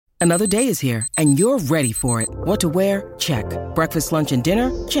Another day is here, and you're ready for it. What to wear? Check. Breakfast, lunch, and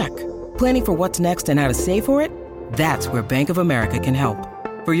dinner? Check. Planning for what's next and how to save for it? That's where Bank of America can help.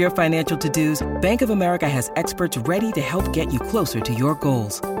 For your financial to-dos, Bank of America has experts ready to help get you closer to your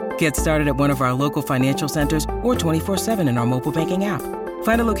goals. Get started at one of our local financial centers or 24/7 in our mobile banking app.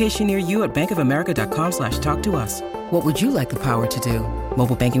 Find a location near you at bankofamerica.com/talktous. What would you like the power to do?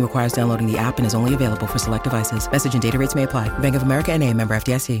 Mobile banking requires downloading the app and is only available for select devices. Message and data rates may apply. Bank of America N.A., member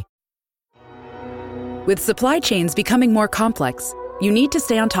FDIC. With supply chains becoming more complex, you need to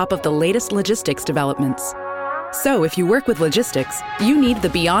stay on top of the latest logistics developments. So if you work with logistics, you need the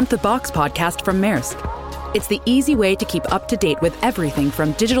Beyond the Box podcast from Maersk. It's the easy way to keep up to date with everything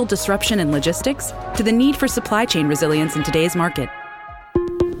from digital disruption in logistics to the need for supply chain resilience in today's market.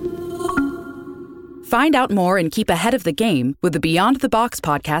 Find out more and keep ahead of the game with the Beyond the Box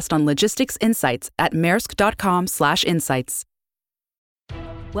podcast on logistics insights at maersk.com/insights.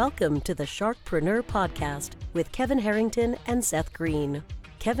 Welcome to the Sharkpreneur Podcast with Kevin Harrington and Seth Green.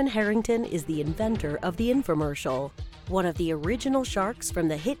 Kevin Harrington is the inventor of the infomercial, one of the original sharks from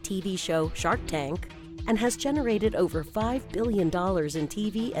the hit TV show Shark Tank, and has generated over $5 billion in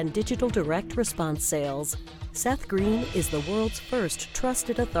TV and digital direct response sales. Seth Green is the world's first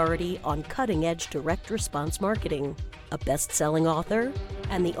trusted authority on cutting-edge direct response marketing, a best-selling author,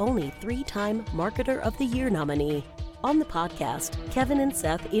 and the only 3-time Marketer of the Year nominee. On the podcast, Kevin and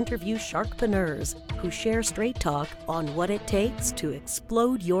Seth interview sharkpreneurs who share straight talk on what it takes to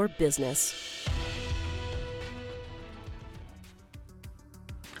explode your business.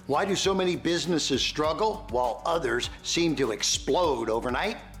 Why do so many businesses struggle while others seem to explode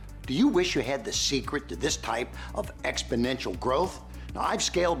overnight? Do you wish you had the secret to this type of exponential growth? Now, I've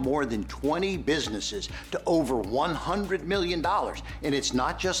scaled more than 20 businesses to over $100 million, and it's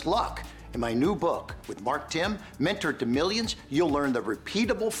not just luck. In my new book with Mark Timm, Mentor to Millions, you'll learn the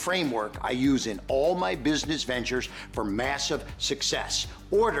repeatable framework I use in all my business ventures for massive success.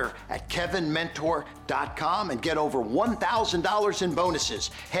 Order at kevinmentor.com and get over $1,000 in bonuses.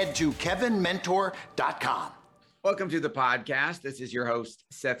 Head to kevinmentor.com. Welcome to the podcast. This is your host,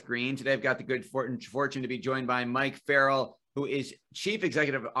 Seth Green. Today, I've got the good fortune to be joined by Mike Farrell, who is Chief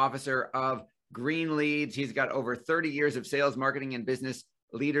Executive Officer of Green Leads. He's got over 30 years of sales, marketing, and business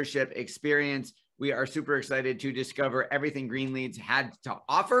leadership experience. We are super excited to discover everything Green Leads had to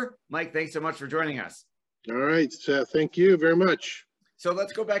offer. Mike, thanks so much for joining us. All right, thank you very much. So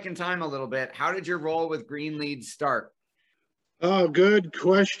let's go back in time a little bit. How did your role with Green Leads start? Oh, good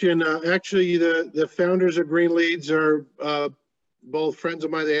question. Actually, the founders of Green Leads are both friends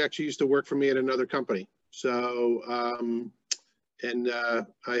of mine. They actually used to work for me at another company. So, I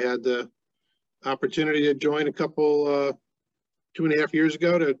had the opportunity to join a couple 2.5 years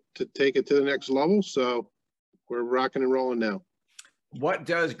ago to take it to the next level. So we're rocking and rolling now. What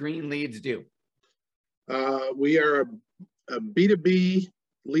does Green Leads do? We are a B2B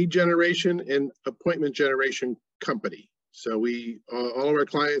lead generation and appointment generation company. So all of our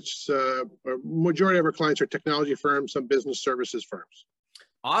clients, majority of our clients are technology firms, some business services firms.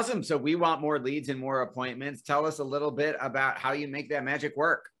 Awesome. So we want more leads and more appointments. Tell us a little bit about how you make that magic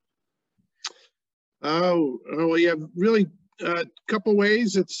work. Well, yeah, really a couple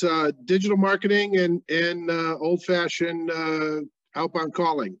ways. It's digital marketing and old-fashioned outbound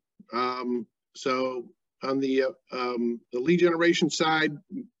calling. So on the lead generation side,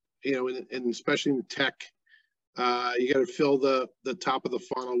 and especially in tech, you got to fill the top of the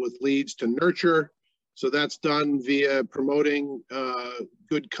funnel with leads to nurture. So that's done via promoting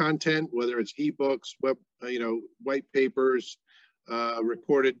good content, whether it's ebooks, white papers,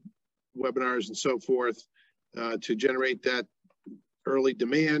 recorded webinars, and so forth, to generate that early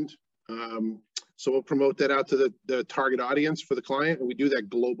demand. So we'll promote that out to the target audience for the client, and we do that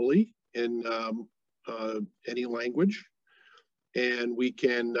globally in any language. And we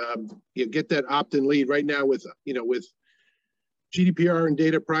can get that opt-in lead right now with GDPR and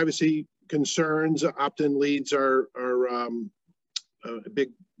data privacy concerns. Opt-in leads are a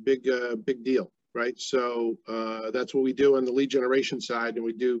big deal, right? So that's what we do on the lead generation side, and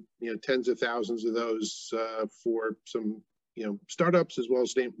we do tens of thousands of those for some startups as well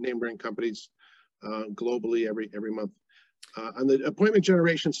as name brand companies globally every month. On the appointment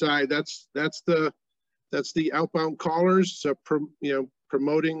generation side, that's the outbound callers,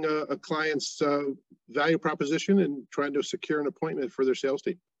 promoting a client's value proposition and trying to secure an appointment for their sales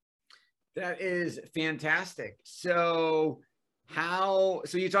team. That is fantastic. So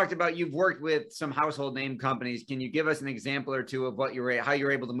you talked about you've worked with some household name companies. Can you give us an example or two of how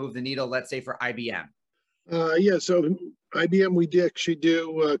you're able to move the needle, let's say for IBM? Yeah, so IBM, we actually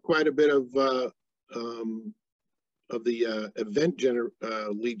do quite a bit of event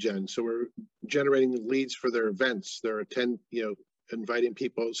lead gen. So we're generating leads for their events. They're inviting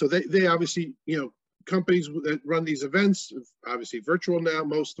people. So they obviously, companies that run these events, obviously virtual now,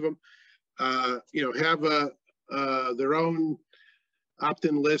 most of them, have their own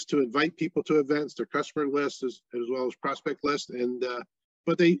opt-in list to invite people to events, their customer list as well as prospect list, and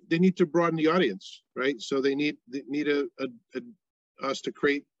but they need to broaden the audience, right? So they need us to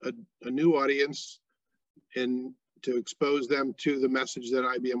create a new audience and to expose them to the message that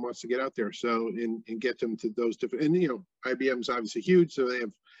IBM wants to get out there. So and get them to those different, and IBM's obviously huge, so they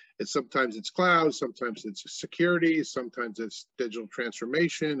have. Sometimes it's cloud, sometimes it's security, sometimes it's digital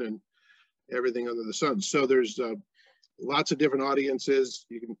transformation, and everything under the sun. So there's lots of different audiences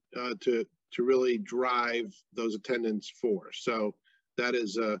you can to really drive those attendance for. So that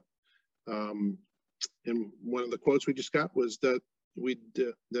is and one of the quotes we just got was that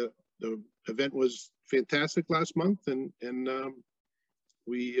the event was fantastic last month, and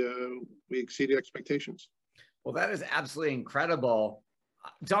we exceeded expectations. Well, that is absolutely incredible.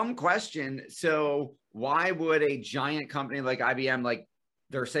 Dumb question. So why would a giant company like IBM, like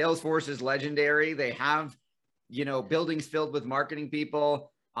their sales force is legendary, they have, buildings filled with marketing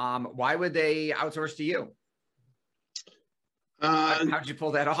people, why would they outsource to you? How'd you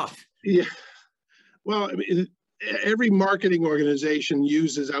pull that off? Yeah, well, I mean, every marketing organization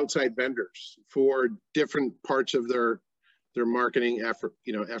uses outside vendors for different parts of their marketing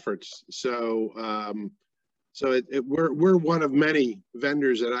efforts. So we're one of many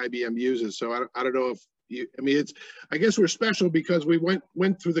vendors that IBM uses. So I don't know if I guess we're special because we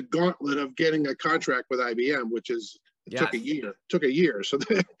went through the gauntlet of getting a contract with IBM, which is took a year. So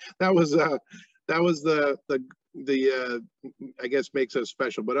that was the I guess makes us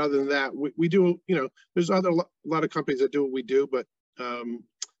special. But other than that, we do, there's a lot of companies that do what we do, but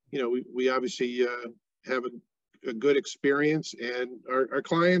we obviously have a good experience, and our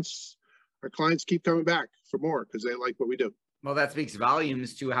clients keep coming back for more because they like what we do. Well, that speaks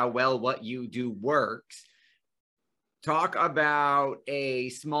volumes to how well what you do works. Talk about a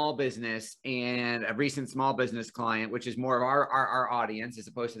small business and a recent small business client, which is more of our audience as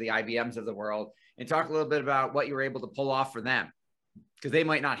opposed to the IBMs of the world, and talk a little bit about what you were able to pull off for them, because they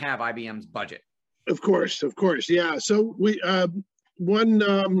might not have IBM's budget. Of course. Yeah. So we, one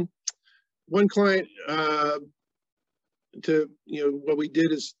client, what we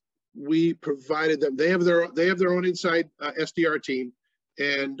did is we provided them, they have their own inside SDR team,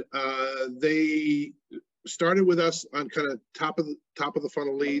 and they started with us on kind of top of the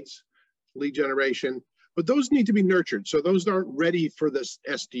funnel lead generation, but those need to be nurtured. So those aren't ready for this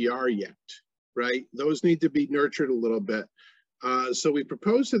SDR yet, right? Those need to be nurtured a little bit. So we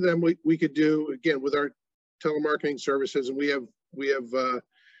proposed to them we could do, again, with our telemarketing services, and we have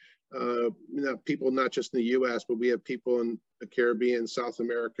people not just in the US, but we have people in the Caribbean, South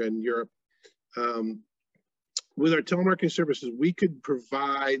America, and Europe. With our telemarketing services, we could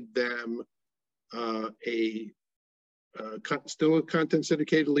provide them still a content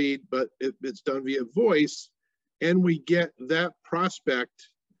syndicated lead, but it's done via voice, and we get that prospect,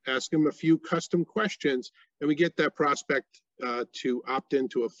 ask them a few custom questions, and we get that prospect to opt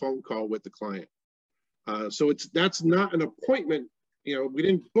into a phone call with the client. So that's not an appointment. We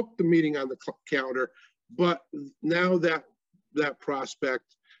didn't book the meeting on the calendar, but now that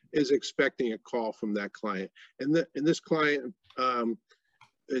prospect is expecting a call from that client, and this client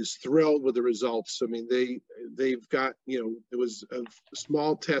is thrilled with the results. I mean, they've got, it was a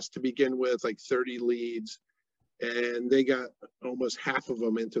small test to begin with, like 30 leads, and they got almost half of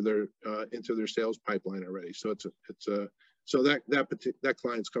them into their sales pipeline already. So so that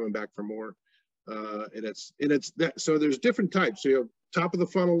client's coming back for more. So there's different types. So top of the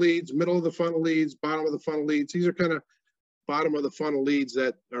funnel leads, middle of the funnel leads, bottom of the funnel leads. These are kind of bottom of the funnel leads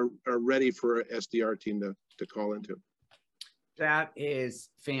that are ready for an SDR team to call into. That is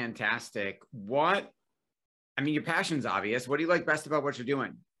fantastic. Your passion's obvious. What do you like best about what you're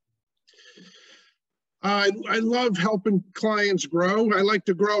doing? I love helping clients grow. I like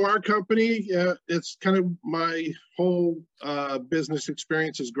to grow our company. It's kind of my whole business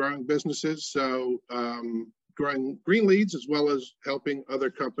experience is growing businesses. So growing Green Leads as well as helping other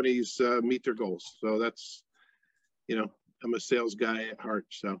companies meet their goals. So that's, I'm a sales guy at heart.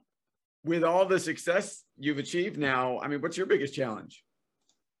 So with all the success you've achieved now, what's your biggest challenge?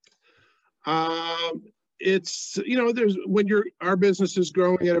 It's, there's our business is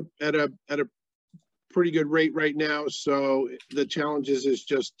growing at a pretty good rate right now. So the challenges is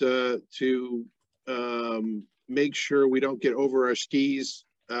just to make sure we don't get over our skis,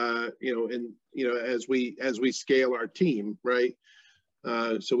 as we scale our team, right?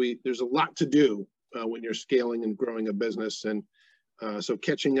 So there's a lot to do. when you're scaling and growing a business. And so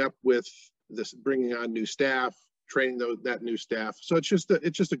catching up with this, bringing on new staff, training that new staff. So it's just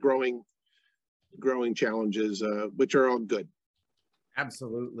a growing challenges, which are all good.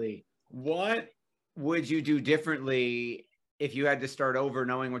 Absolutely. What would you do differently if you had to start over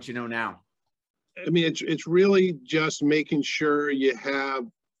knowing what you know now? I mean, it's really just making sure you have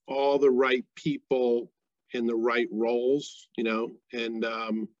all the right people in the right roles, and,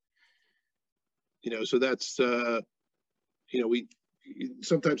 so that's,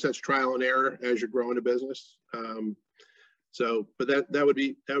 sometimes that's trial and error as you're growing a business. But that would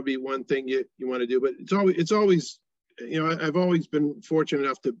be one thing you want to do, but it's always, I've always been fortunate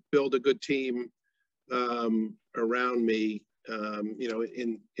enough to build a good team around me,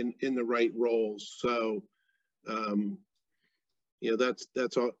 in the right roles. So, that's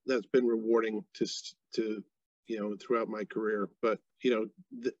been rewarding to throughout my career. But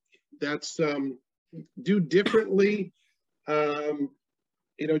that's do differently.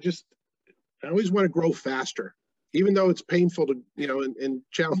 Just I always want to grow faster, even though it's painful to and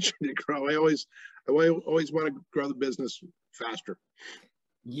challenging to grow. I always want to grow the business faster.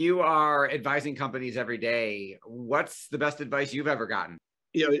 You are advising companies every day. What's the best advice you've ever gotten?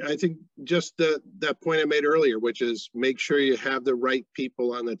 I think just that point I made earlier, which is make sure you have the right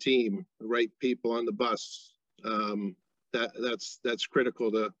people on the team, the right people on the bus. That's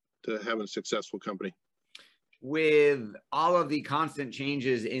critical to having a successful company. With all of the constant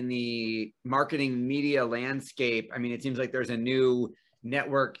changes in the marketing media landscape, I mean, it seems like there's a new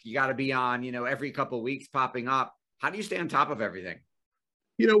network you got to be on, every couple of weeks popping up. How do you stay on top of everything?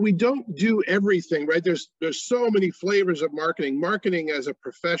 We don't do everything, right? There's so many flavors of marketing. Marketing as a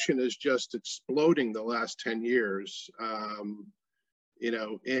profession is just exploding the last 10 years. And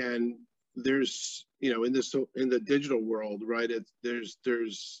there's, in the digital world, right? There's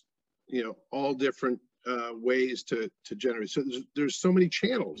all different ways to generate. So there's so many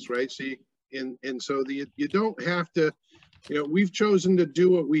channels, right? So you don't have to, we've chosen to do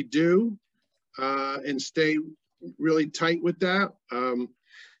what we do and stay really tight with that.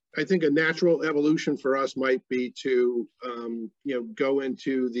 I think a natural evolution for us might be to, go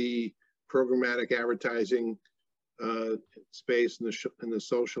into the programmatic advertising space in the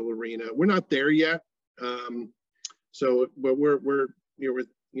social arena. We're not there yet, but we're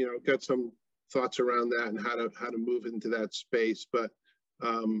got some thoughts around that and how to move into that space. But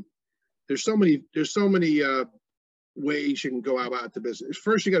there's so many ways you can go about the business.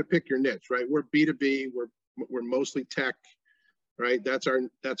 First, you got to pick your niche, right? We're B2B. We're mostly tech. Right, that's our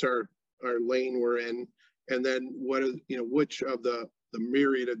lane we're in, and then which of the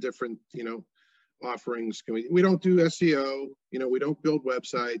myriad of different offerings can we don't do SEO, we don't build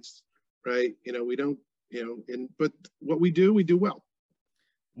websites, right? We don't, but what we do well.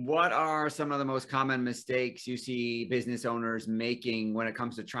 What are some of the most common mistakes you see business owners making when it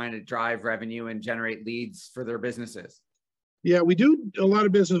comes to trying to drive revenue and generate leads for their businesses? Yeah, we do a lot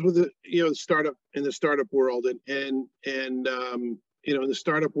of business with the startup world, and in the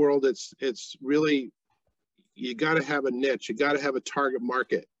startup world, it's really, you got to have a niche, you got to have a target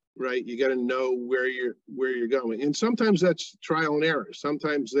market, right? You got to know where you're going, and sometimes that's trial and error.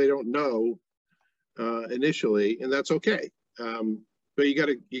 Sometimes they don't know initially, and that's okay. But you got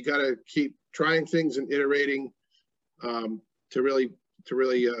to keep trying things and iterating to really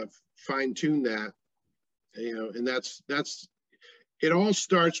fine tune that. And that's it all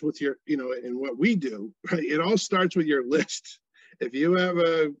starts with your, in what we do, right? It all starts with your list. If you have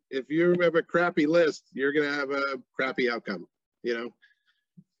a crappy list, you're going to have a crappy outcome,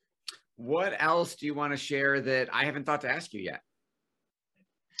 What else do you want to share that I haven't thought to ask you yet?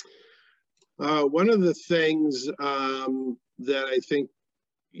 One of the things that I think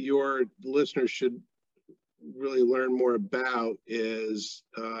your listeners should really learn more about is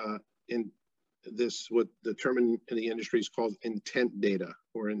what the term in the industry is called intent data,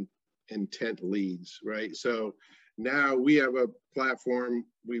 or intent leads, right? So now we have a platform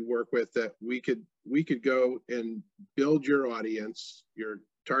we work with that we could go and build your audience, your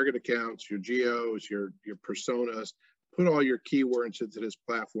target accounts, your geos, your personas, put all your keywords into this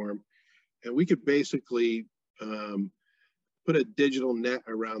platform, and we could basically put a digital net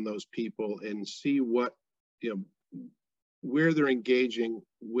around those people and see what, where they're engaging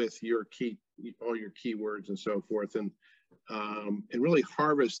with all your keywords and so forth, and really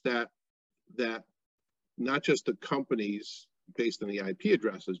harvest that not just the companies based on the IP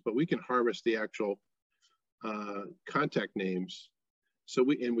addresses, but we can harvest the actual contact names. So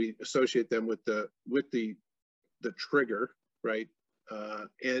we associate them with the trigger, right?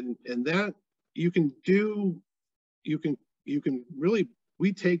 And that you can really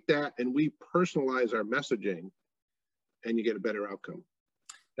we take that and we personalize our messaging, and you get a better outcome.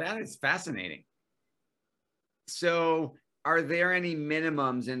 That is fascinating. So are there any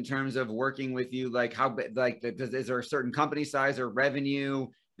minimums in terms of working with you? Like is there a certain company size or revenue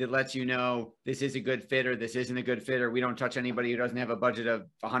that lets you know this is a good fit or this isn't a good fit, or we don't touch anybody who doesn't have a budget of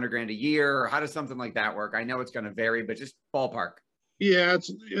 $100,000 a year? Or how does something like that work? I know it's going to vary, but just ballpark. Yeah,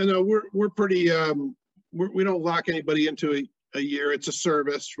 it's, we're pretty, we don't lock anybody into a year. It's a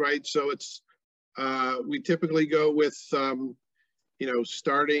service, right? So it's, we typically go with,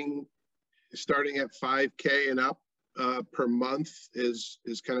 starting at $5K and up per month is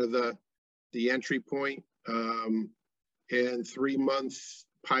kind of the entry point. And 3-month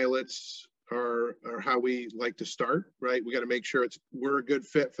pilots are how we like to start, right? We got to make sure we're a good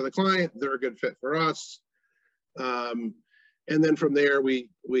fit for the client, they're a good fit for us. And then from there,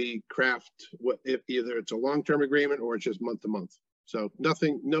 we craft if either it's a long-term agreement or it's just month to month. So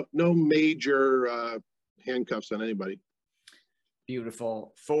no major handcuffs on anybody.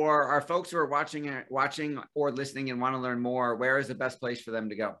 Beautiful. For our folks who are watching or listening and want to learn more, where is the best place for them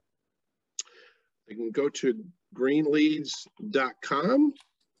to go? They can go to greenleads.com.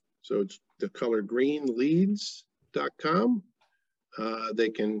 So it's the color greenleads.com. They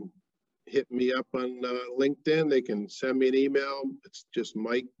can hit me up on LinkedIn. They can send me an email. It's just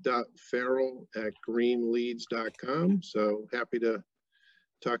mike.farrell@greenleads.com. So happy to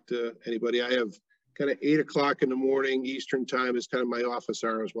talk to anybody. I have kind of 8 o'clock in the morning Eastern time is kind of my office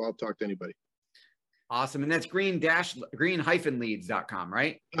hours where I'll talk to anybody. Awesome. And that's green-leads.com,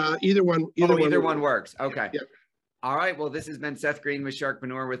 right? Either one. Either one works. Okay. Yeah. All right. Well, this has been Seth Green with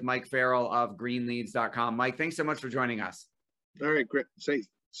Sharkpreneur with Mike Farrell of greenleads.com. Mike, thanks so much for joining us. All right. Great.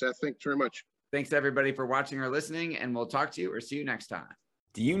 Seth, thanks very much. Thanks everybody for watching or listening, and we'll talk to you or see you next time.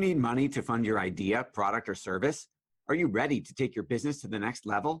 Do you need money to fund your idea, product, or service? Are you ready to take your business to the next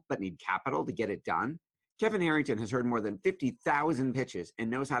level, but need capital to get it done? Kevin Harrington has heard more than 50,000 pitches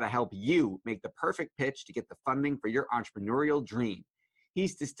and knows how to help you make the perfect pitch to get the funding for your entrepreneurial dream.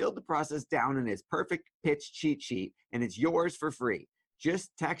 He's distilled the process down in his perfect pitch cheat sheet, and it's yours for free.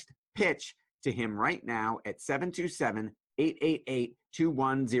 Just text PITCH to him right now at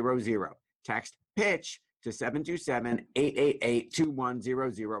 727-888-2100. Text PITCH to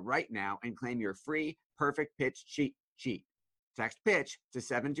 727-888-2100 right now and claim your free perfect pitch cheat sheet. Text PITCH to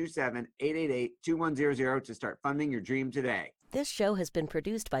 727-888-2100 to start funding your dream today. This show has been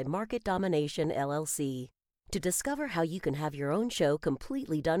produced by Market Domination, LLC. To discover how you can have your own show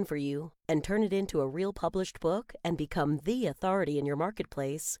completely done for you and turn it into a real published book and become the authority in your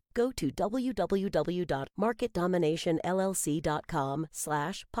marketplace, go to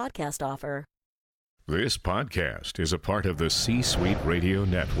www.marketdominationllc.com/podcast offer. This podcast is a part of the C-Suite Radio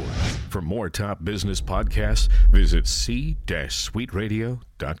Network. For more top business podcasts, visit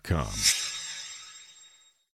c-suiteradio.com.